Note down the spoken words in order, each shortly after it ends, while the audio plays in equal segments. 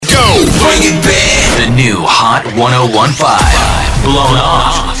Hot 101.5. Blown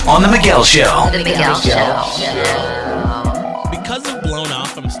Off on The Miguel Show. The Miguel Show. Because of Blown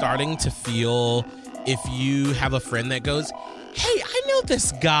Off, I'm starting to feel if you have a friend that goes, hey, I know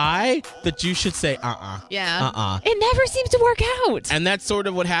this guy, that you should say, Yeah. It never seems to work out. And that's sort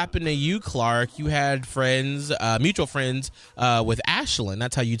of what happened to you, Clark. You had friends, mutual friends with Ashlynn.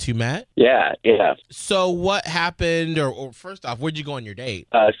 That's how you two met? Yeah. So what happened, or first off, where'd you go on your date?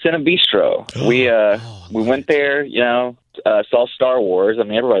 Cine Bistro. We went there, saw Star Wars. I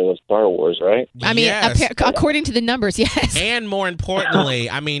mean, everybody loves Star Wars, right? I mean, Yes. according to the numbers, yes. And more importantly,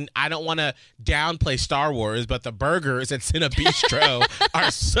 I mean, I don't want to downplay Star Wars, but the burgers at Cine Bistro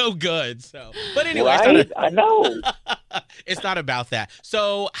are so good. But anyway, Right? I know. it's not about that.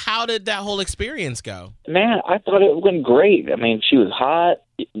 So how did that whole experience go? Man, I thought it went great. I mean, she was hot.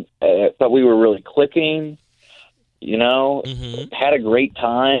 I thought we were really clicking, had a great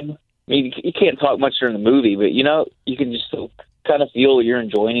time. I mean, you can't talk much during the movie, but, you can just kind of feel you're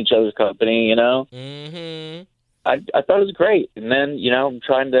enjoying each other's company, Mm-hmm. I thought it was great. And then, I'm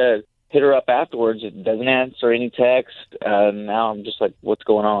trying to hit her up afterwards. It doesn't answer any text. Now I'm just like, what's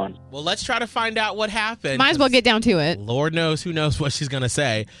going on? Well, let's try to find out what happened. Might as well get down to it. Lord knows who knows what she's going to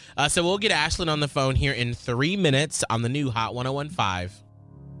say. So we'll get Ashlynn on the phone here in 3 minutes on the new Hot 101.5.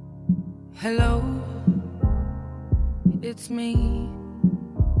 Hello, it's me.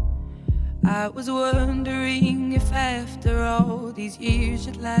 I was wondering if after all these years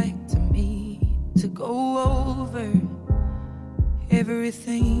you'd like to meet to go over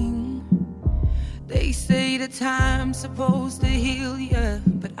everything. They say the time's supposed to heal ya,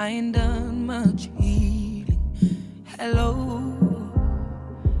 but I ain't done much healing. Hello,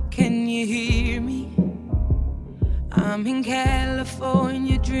 can you hear me? I'm in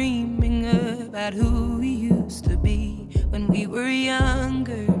California dreaming about who we used to be when we were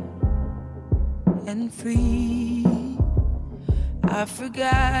younger and free. I've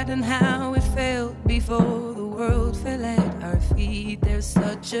forgotten how it felt before the world fell at our feet. There's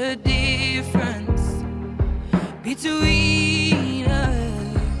such a difference between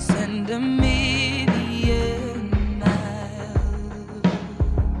us and a million miles.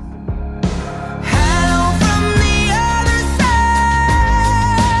 Hello from the other side.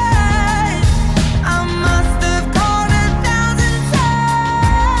 I must have called 1,000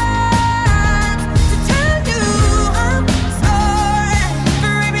 times to tell you I'm sorry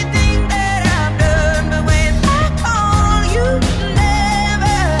for everything that I've done. But when I call, you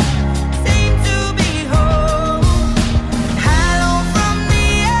never seem to be home. Hello from the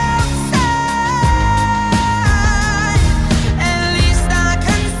outside. At least I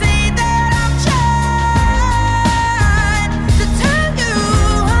can say that I've tried to tell you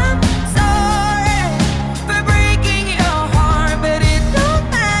I'm sorry for breaking your heart, but it don't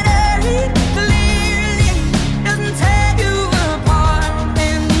matter. It clearly doesn't tear you apart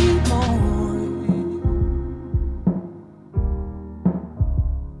anymore.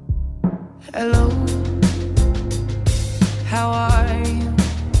 Hello, how are you?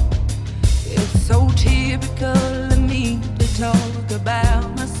 It's so typical of me to talk about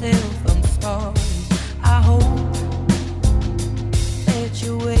myself. I'm sorry. I hope that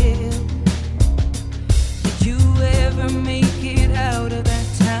you will. Did you ever make it out of that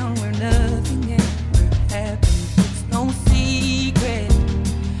town where nothing ever happened? It's no secret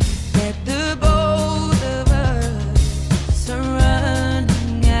that the both of us are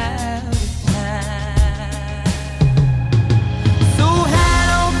running out of time. So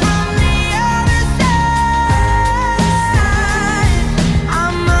hello from the other side. I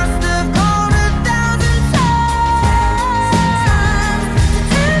must have called 1,000 times to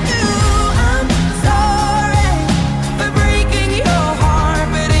tell you I'm sorry for breaking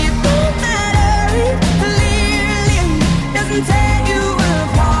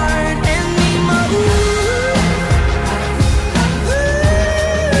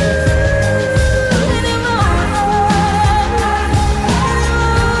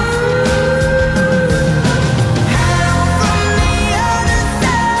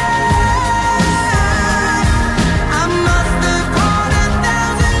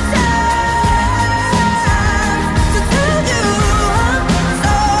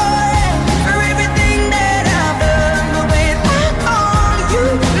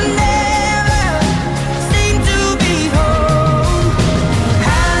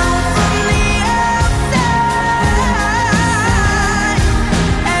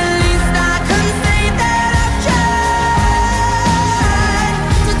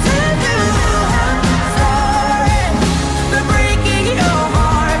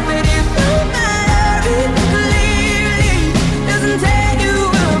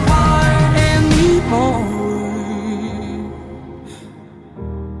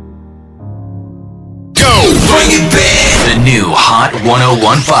Hot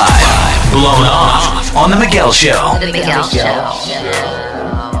 1015. Blown Off on The Miguel Show. The Miguel Show.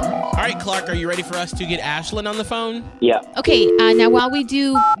 All right, Clark, are you ready for us to get Ashlynn on the phone? Yeah. Okay, now while we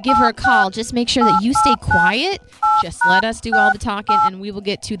do give her a call, just make sure that you stay quiet. Just let us do all the talking, and we will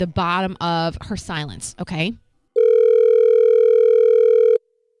get to the bottom of her silence, okay?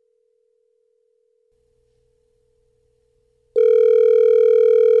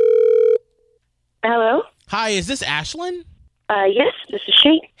 Hello? Hi, is this Ashlynn? Yes, this is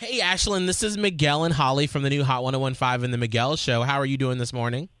she. Hey, Ashlynn, this is Miguel and Holly from the new Hot 1015 in The Miguel Show. How are you doing this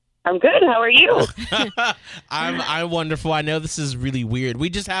morning? I'm good. How are you? I'm wonderful. I know this is really weird. We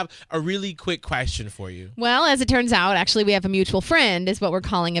just have a really quick question for you. Well, as it turns out, actually, we have a mutual friend is what we're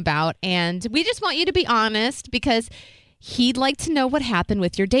calling about, and we just want you to be honest because he'd like to know what happened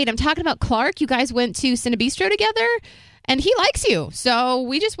with your date. I'm talking about Clark. You guys went to Cinebistro together, and he likes you. So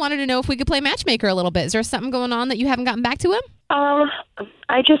we just wanted to know if we could play matchmaker a little bit. Is there something going on that you haven't gotten back to him?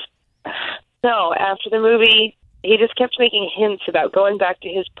 No, after the movie, he just kept making hints about going back to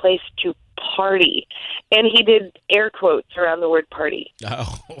his place to party. And he did air quotes around the word party.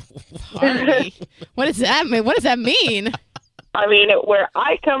 Oh, Party? What does that mean? What does that mean? I mean, where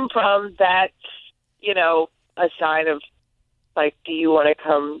I come from, that's, a sign of, like, do you want to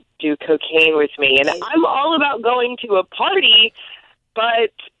come do cocaine with me? And I'm all about going to a party,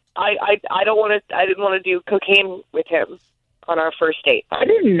 but I didn't want to do cocaine with him on our first date. I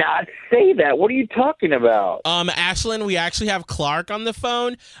did not say that. What are you talking about? Ashlynn, we actually have Clark on the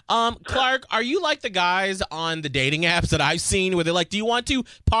phone. Clark, are you like the guys on the dating apps that I've seen where they're like, do you want to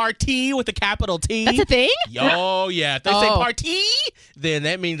party with a capital T? That's a thing? Oh, yeah. If they say party, then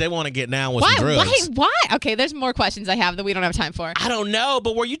that means they want to get down with some drugs. Why? Okay, there's more questions I have that we don't have time for. I don't know,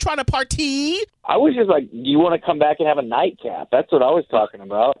 but were you trying to party? I was just like, you want to come back and have a nightcap. That's what I was talking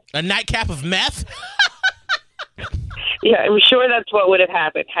about. A nightcap of meth? Yeah, I'm sure that's what would have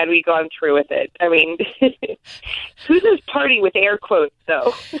happened had we gone through with it. I mean, who's this party with air quotes,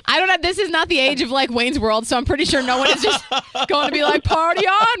 though? I don't know. This is not the age of, like, Wayne's World, so I'm pretty sure no one is just going to be like, party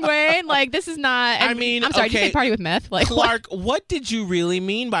on, Wayne. Like, this is not... I'm sorry, did you say party with meth? Like, Clark, what did you really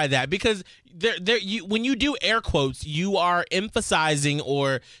mean by that? Because when you do air quotes, you are emphasizing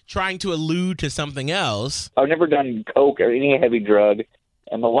or trying to allude to something else. I've never done coke or any heavy drug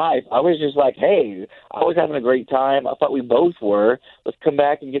in my life. I was just like, hey, I was having a great time. I thought we both were. Let's come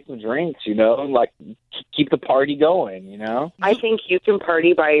back and get some drinks, and like keep the party going, I think you can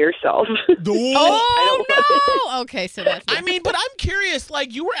party by yourself. Oh, no! Okay, so that's... I mean, but I'm curious,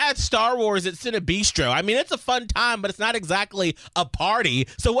 like, you were at Star Wars at Cinebistro. I mean, it's a fun time, but it's not exactly a party.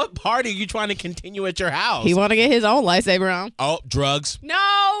 So what party are you trying to continue at your house? He want to get his own lightsaber on. Oh, drugs.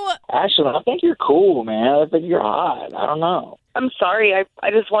 No! Ashlynn, I think you're cool, man. I think you're hot. I don't know. I'm sorry.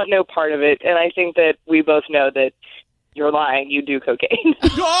 I just want no part of it. And I think that we both know that you're lying. You do cocaine.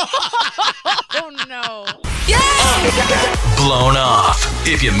 Oh, no. Blown Off.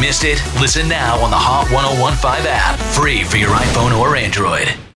 If you missed it, listen now on the Hot 1015 app. Free for your iPhone or Android.